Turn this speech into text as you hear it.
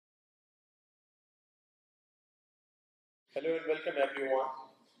Hello and welcome everyone.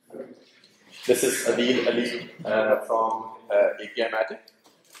 This is Adeel from APImatic,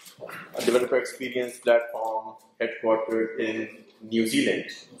 a developer experience platform headquartered in New Zealand.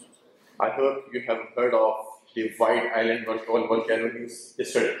 I hope you have heard of the White Island volcano news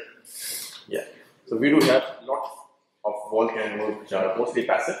yesterday. Yeah. So we do have lots of volcanoes which are mostly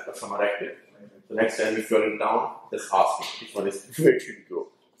passive, but some are active. So next time if you're in town, just ask me which one is where to go.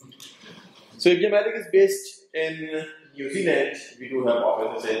 So APImatic is based in New Zealand. We do have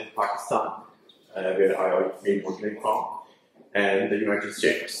offices in Pakistan, where I came originally from, and the United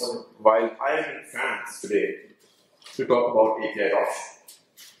States. While I am in France today to talk about API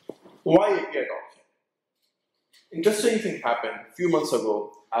adoption. Why API adoption? Interesting thing happened. A few months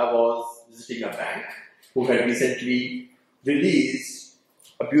ago, I was visiting a bank who had recently released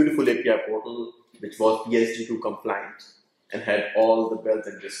a beautiful API portal which was PSD2 compliant and had all the bells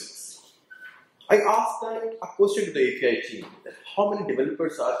and whistles. I asked a question to the API team that how many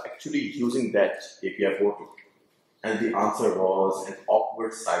developers are actually using that API portal? And the answer was an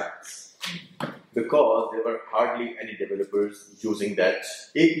awkward silence because there were hardly any developers using that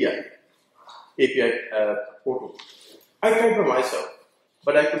API portal. I tried by myself,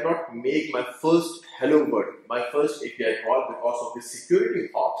 but I could not make my first hello world, my first API call because of the security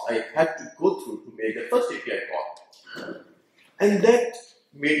hops I had to go through to make the first API call. And that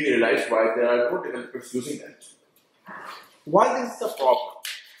made me realize why there are no developers using that. Why this is a problem?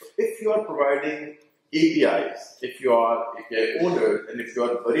 So if you are providing APIs, if you are API owner, and if you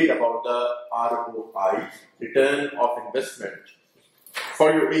are worried about the ROI, return of investment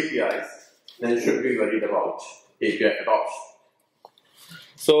for your APIs, then you should be worried about API adoption.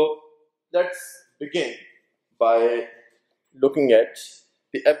 So let's begin by looking at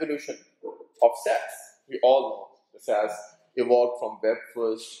the evolution of SaaS. We all know the SaaS evolved from web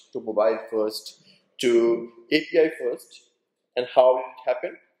first to mobile first to API first, and how it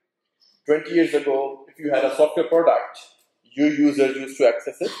happened. 20 years ago, if you had a software product, you users used to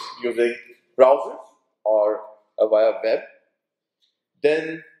access it using browsers or via web.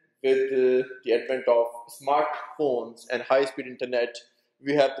 Then with the advent of smartphones and high-speed internet,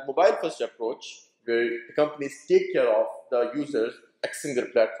 we have the mobile first approach where the companies take care of the users accessing their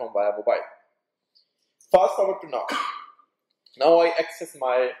platform via mobile. Fast forward to now. Now I access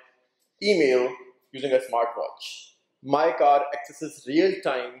my email using a smartwatch. My car accesses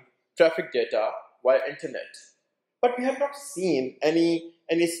real-time traffic data via internet. But we have not seen any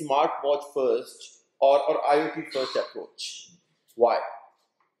smartwatch first or IoT first approach. Why?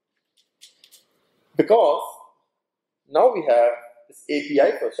 Because now we have this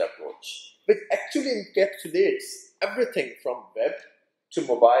API first approach, which actually encapsulates everything from web to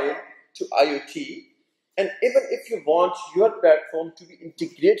mobile to IoT. And even if you want your platform to be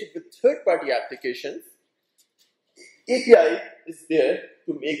integrated with third-party applications, API is there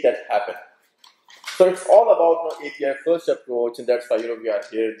to make that happen. So it's all about the API first approach, and that's why we are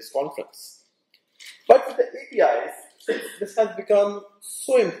here at this conference. But with the APIs, this has become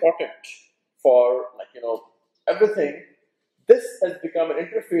so important for everything. This has become an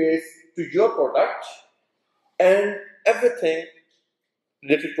interface to your product and everything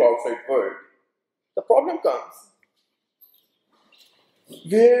related to outside world. The problem comes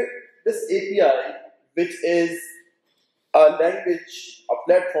where this API, which is a language, a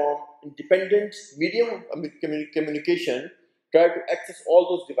platform, independent medium of communication, try to access all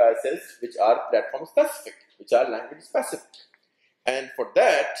those devices which are platform specific, which are language specific. And for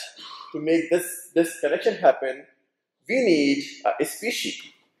that, to make this connection happen, we need a species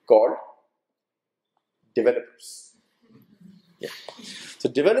called developers. Yeah. So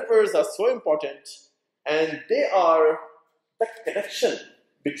developers are so important, and they are the connection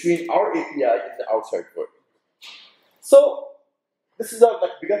between our API and the outside world. So this is a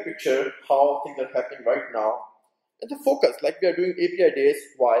bigger picture, how things are happening right now. And the focus, we are doing APIdays.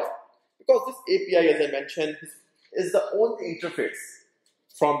 Why? Because this API, as I mentioned, is the only interface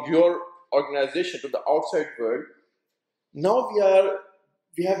from your organization to the outside world. Now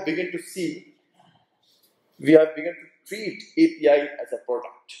we have begun to treat API as a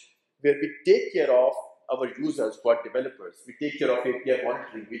product, where we take care of our users who are developers. We take care of API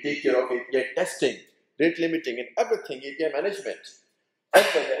monitoring. We take care of API testing, rate limiting, and everything, API management. As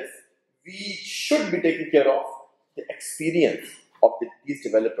well as we should be taking care of the experience of these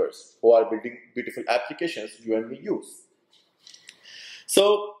developers who are building beautiful applications you and me use.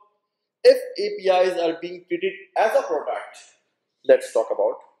 So if APIs are being treated as a product, let's talk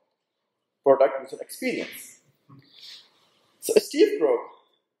about product user experience. So Steve Krug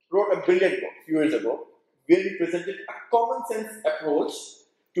wrote a brilliant book a few years ago where he presented a common sense approach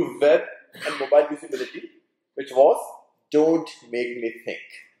to web and mobile usability, which was don't make me think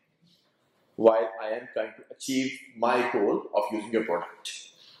while I am trying to achieve my goal of using your product.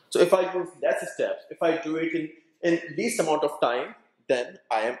 So if I use less steps, if I do it in least amount of time, then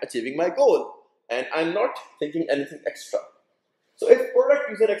I am achieving my goal and I'm not thinking anything extra. So if product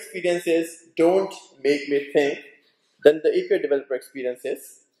user experiences don't make me think, then the API developer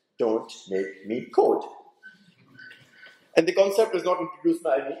experiences don't make me code. And the concept was not introduced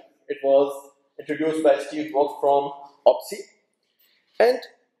by me. It was introduced by Steve Walk from Opsy. And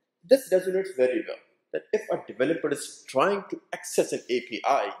this resonates very well, that if a developer is trying to access an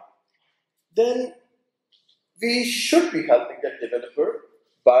API, then we should be helping that developer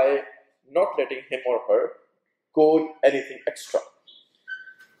by not letting him or her code anything extra.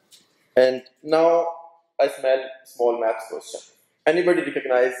 And now I smell small maths question. Anybody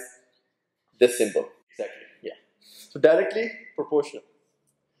recognize this symbol? Exactly, yeah. So directly proportional.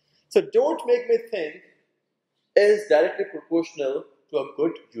 So don't make me think is directly proportional to a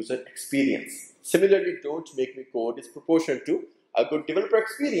good user experience. Similarly, don't make me code is proportional to a good developer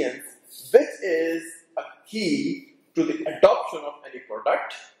experience, which is a key to the adoption of any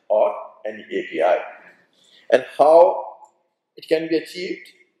product or any API. And how it can be achieved?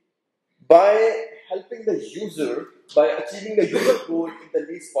 By helping the user, by achieving the user goal in the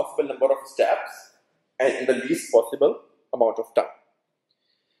least possible number of steps and in the least possible amount of time.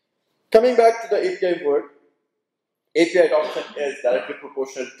 Coming back to the API word, API adoption is directly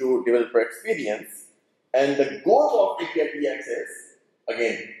proportional to developer experience, and the goal of API DX is,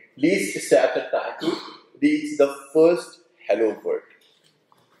 again, least steps and time to reach the first hello world.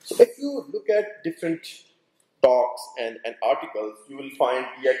 So if you look at different talks and articles, you will find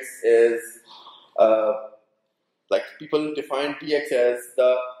DX is, like people define DX as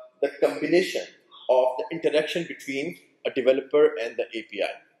the combination of the interaction between a developer and the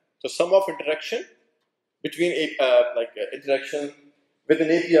API. So sum of interaction between interaction with an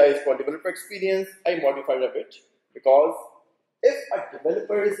API is called developer experience. I modified a bit because if a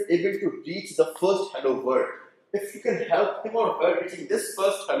developer is able to reach the first hello world, if you can help him or her reaching this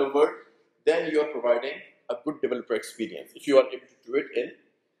first hello world, then you are providing a good developer experience if you are able to do it in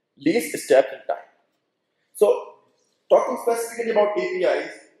least steps and time. So talking specifically about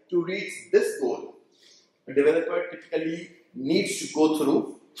APIs, to reach this goal, a developer typically needs to go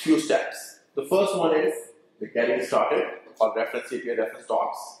through few steps. The first one is the getting started or reference API reference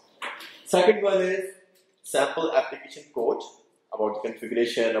docs. Second one is sample application code about the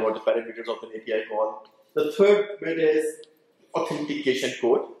configuration, about the parameters of the API call. The third bit is authentication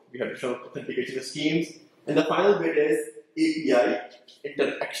code. We have different authentication schemes. And the final bit is API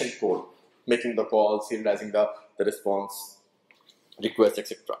interaction code, making the call, serializing the response, request,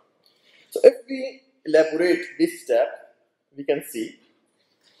 etc. So if we elaborate this step, we can see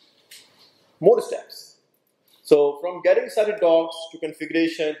more steps. So from getting started docs to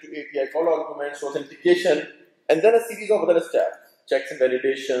configuration to API call arguments to authentication, and then a series of other steps, checks and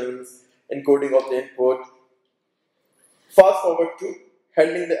validations, encoding of the input. Fast forward to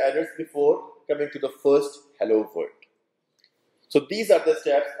handling the errors before coming to the first hello world. So these are the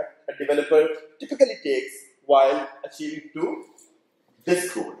steps a developer typically takes while achieving to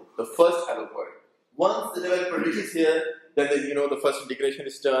this goal, the first hello world. Once the developer reaches here, then the first integration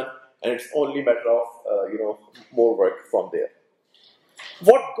is done, and it's only a matter of more work from there.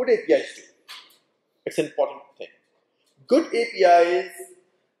 What good APIs do? It's an important thing. Good APIs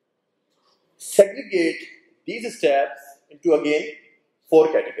segregate these steps into, again, 4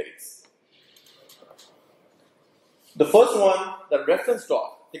 categories. The first one, the reference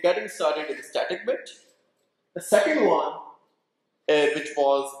doc, the getting started is a static bit. The second one, which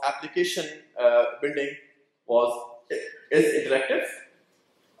was application building, is interactive.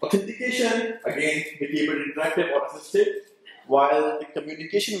 Authentication, again, may be able to interactive or assisted, while the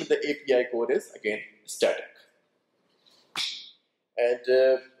communication with the API code is, again, static.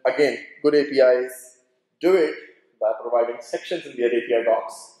 And again, good APIs do it by providing sections in their API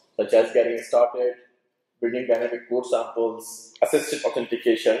docs, such as getting started, building dynamic code samples, assisted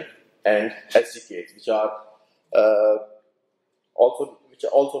authentication, and SDKs, which are also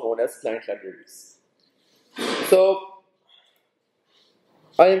known as client libraries. So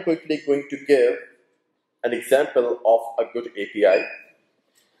I am quickly going to give an example of a good API,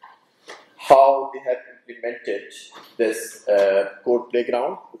 how they have implemented this code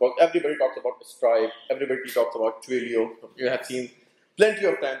playground, because everybody talks about Stripe, everybody talks about Twilio. You have seen plenty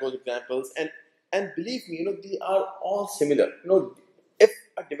of time those examples, and believe me, they are all similar. If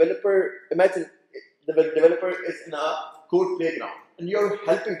a developer, imagine the developer is in a code playground, and you're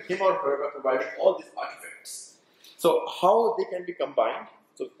helping him or her by providing all these artifacts. So how they can be combined?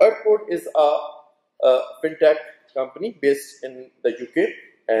 So Earth code is a a fintech company based in the UK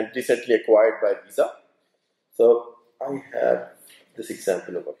and recently acquired by Visa. So I have this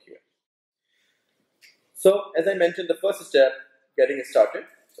example over here. So as I mentioned, the first step, getting started.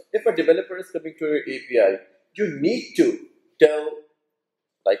 So if a developer is coming to your API, you need to tell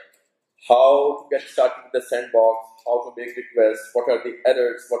like how to get started with the sandbox, how to make requests, what are the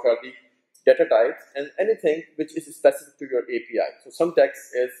errors, what are the data types, and anything which is specific to your API. So some text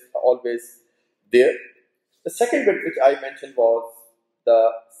is always there. The second bit which I mentioned was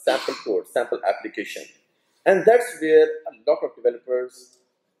the sample code, sample application. And that's where a lot of developers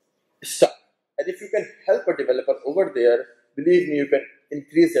start. And if you can help a developer over there, believe me, you can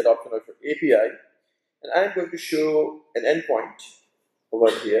increase the adoption of your API. And I'm going to show an endpoint over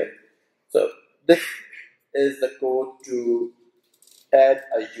here. So this is the code to add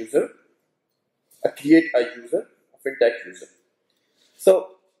a user, create a user, a fintech user.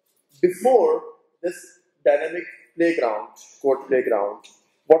 So before this dynamic playground, code playground,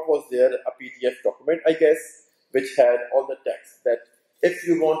 what was there? A PDF document, I guess, which had all the text that if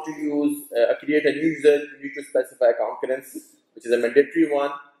you want to use create a new user, you need to specify account currency, which is a mandatory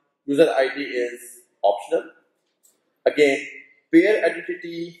one. User ID is optional. Again, pair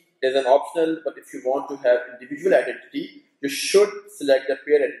identity is an optional, but if you want to have individual identity, you should select the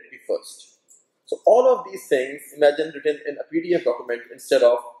pair identity first. So all of these things, imagine written in a PDF document instead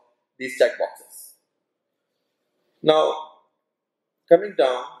of these checkboxes. Now, coming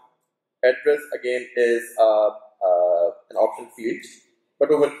down, address again is an option field, but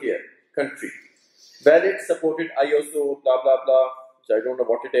over here, country. Valid, supported, ISO, blah, blah, blah, which I don't know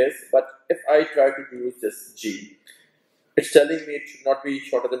what it is, but if I try to use this G, it's telling me it should not be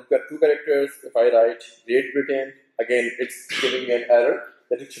shorter than 2 characters. If I write Great Britain, again, it's giving me an error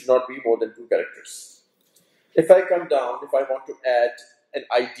that it should not be more than 2 characters. If I come down, if I want to add an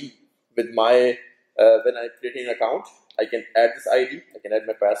ID with my, when I'm creating an account, I can add this ID, I can add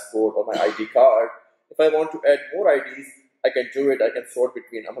my passport or my ID card. If I want to add more IDs, I can do it, I can sort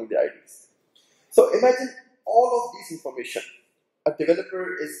between among the IDs. So imagine all of this information a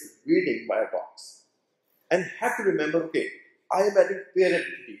developer is reading via docs and have to remember, okay, I am adding pair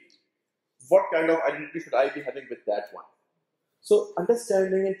identity. What kind of identity should I be having with that one? So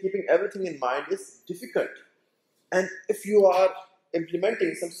understanding and keeping everything in mind is difficult. And if you are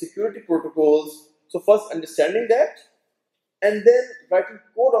implementing some security protocols, so first understanding that and then writing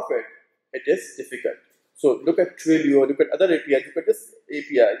code of it, it is difficult. So look at Twilio, look at other APIs, look at this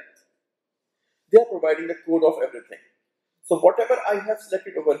API. They are providing the code of everything. So whatever I have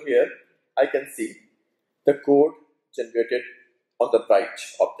selected over here, I can see the code generated on the right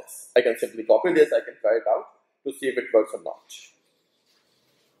of this. I can simply copy this, I can try it out to see if it works or not.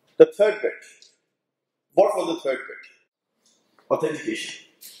 The third bit. What was the third bit? Authentication.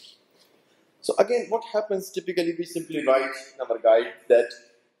 So again, what happens typically, we simply write in our guide that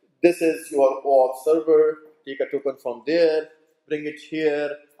this is your OAuth server, take a token from there, bring it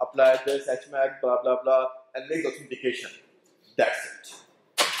here, apply this HMAC, blah, blah, blah, and make authentication. That's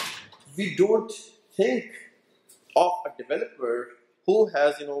it. We don't think of a developer who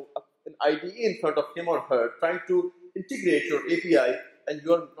has, an IDE in front of him or her trying to integrate your API, and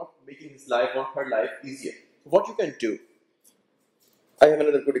you are not making his life or her life easier. So what you can do, I have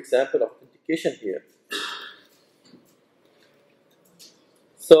another good example of authentication here.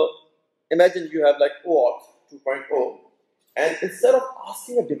 So imagine you have like OAuth 2.0, and instead of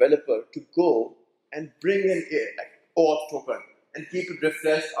asking a developer to go and bring in an OAuth token and keep it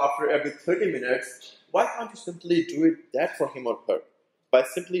refreshed after every 30 minutes, why can't you simply do that for him or her by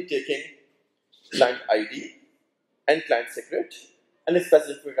simply taking client ID and client secret and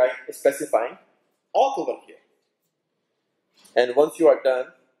specifying auth over here. And once you are done,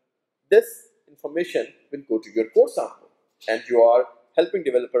 this information will go to your code sample, and you are helping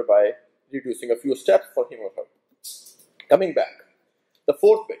developer by reducing a few steps for him or her. Coming back, the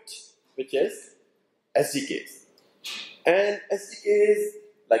fourth bit, which is SDKs. And SDKs,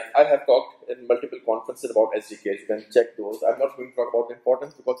 like I have talked in multiple conferences about SDKs, you can check those. I'm not going to talk about the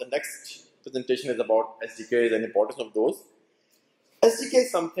importance because the next presentation is about SDKs and importance of those. SDK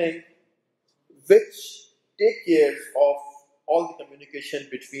is something which take care of all the communication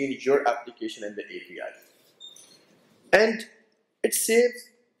between your application and the API. And it saves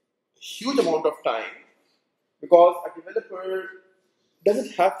a huge amount of time because a developer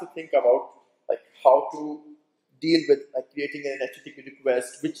doesn't have to think about how to deal with creating an HTTP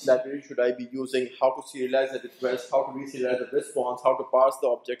request, which library should I be using, how to serialize the request, how to reserialize the response, how to parse the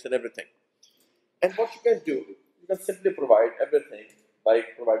objects and everything. And what you can do, you can simply provide everything by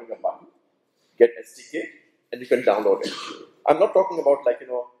providing a button, get SDK, and you can download it. I'm not talking about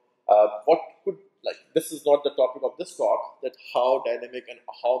what could like this is not the topic of this talk, that how dynamic and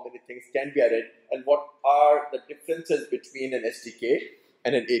how many things can be added and what are the differences between an SDK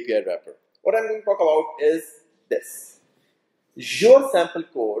and an API wrapper. What I'm going to talk about is this. Your sample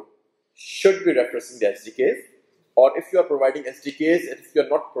code should be referencing the SDKs, or if you are providing SDKs and if you are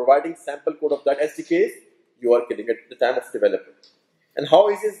not providing sample code of that SDKs, you are killing it at the time of development. And how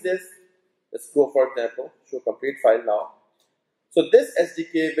easy is this? Let's go, for example, show complete file now. So this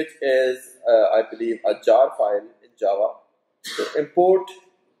SDK, which is, I believe, a jar file in Java, so import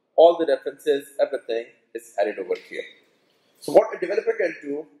all the references, everything is added over here. So what a developer can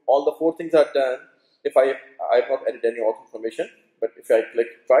do, all the 4 things are done. If I have not added any auth information, but if I click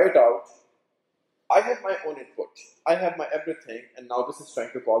try it out, I have my own input. I have my everything, and now this is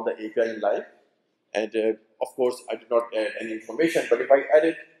trying to call the API in live. And of course, I did not add any information, but if I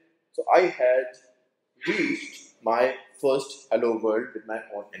added, so I had reached my first hello world with my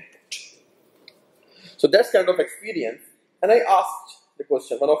own input. So that's kind of experience. And I asked the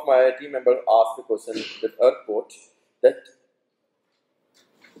question, one of my team members asked the question with Earth quote, that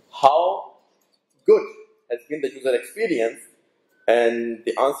how good has been the user experience, and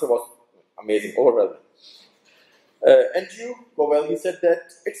the answer was amazing, overwhelming. Andrew Cowell, he said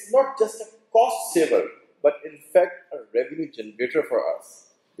that it's not just a cost saver, but in fact a revenue generator for us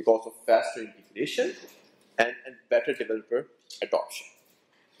because of faster integration and better developer adoption.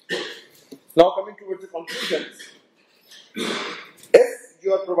 Now coming towards the conclusions, if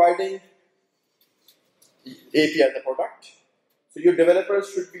you are providing API as a product, so your developers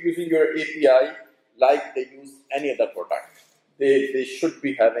should be using your API like they use any other product. They should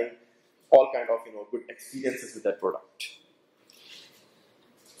be having all kind of good experiences with that product.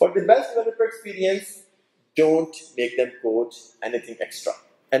 For the best developer experience, don't make them code anything extra,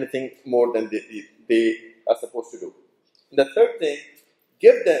 anything more than they are supposed to do. And the third thing,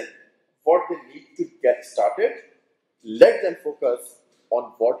 give them what they need to get started. Let them focus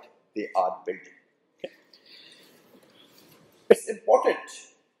on what they are building. Okay? It's important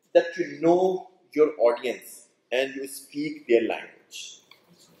that you know your audience and you speak their language.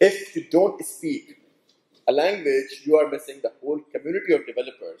 If you don't speak a language, you are missing the whole community of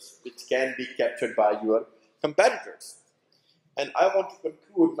developers, which can be captured by your competitors. And I want to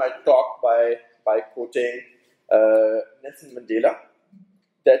conclude my talk by quoting Nelson Mandela,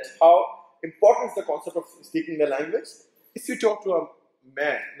 that how important is the concept of speaking the language. If you talk to a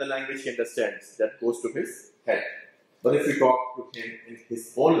man in the language he understands, that goes to his head. But if you talk to him in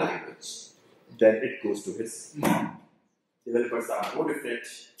his own language, then it goes to his mouth. Developers are no different,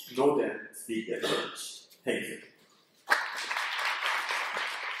 know them, speak their language. Thank you.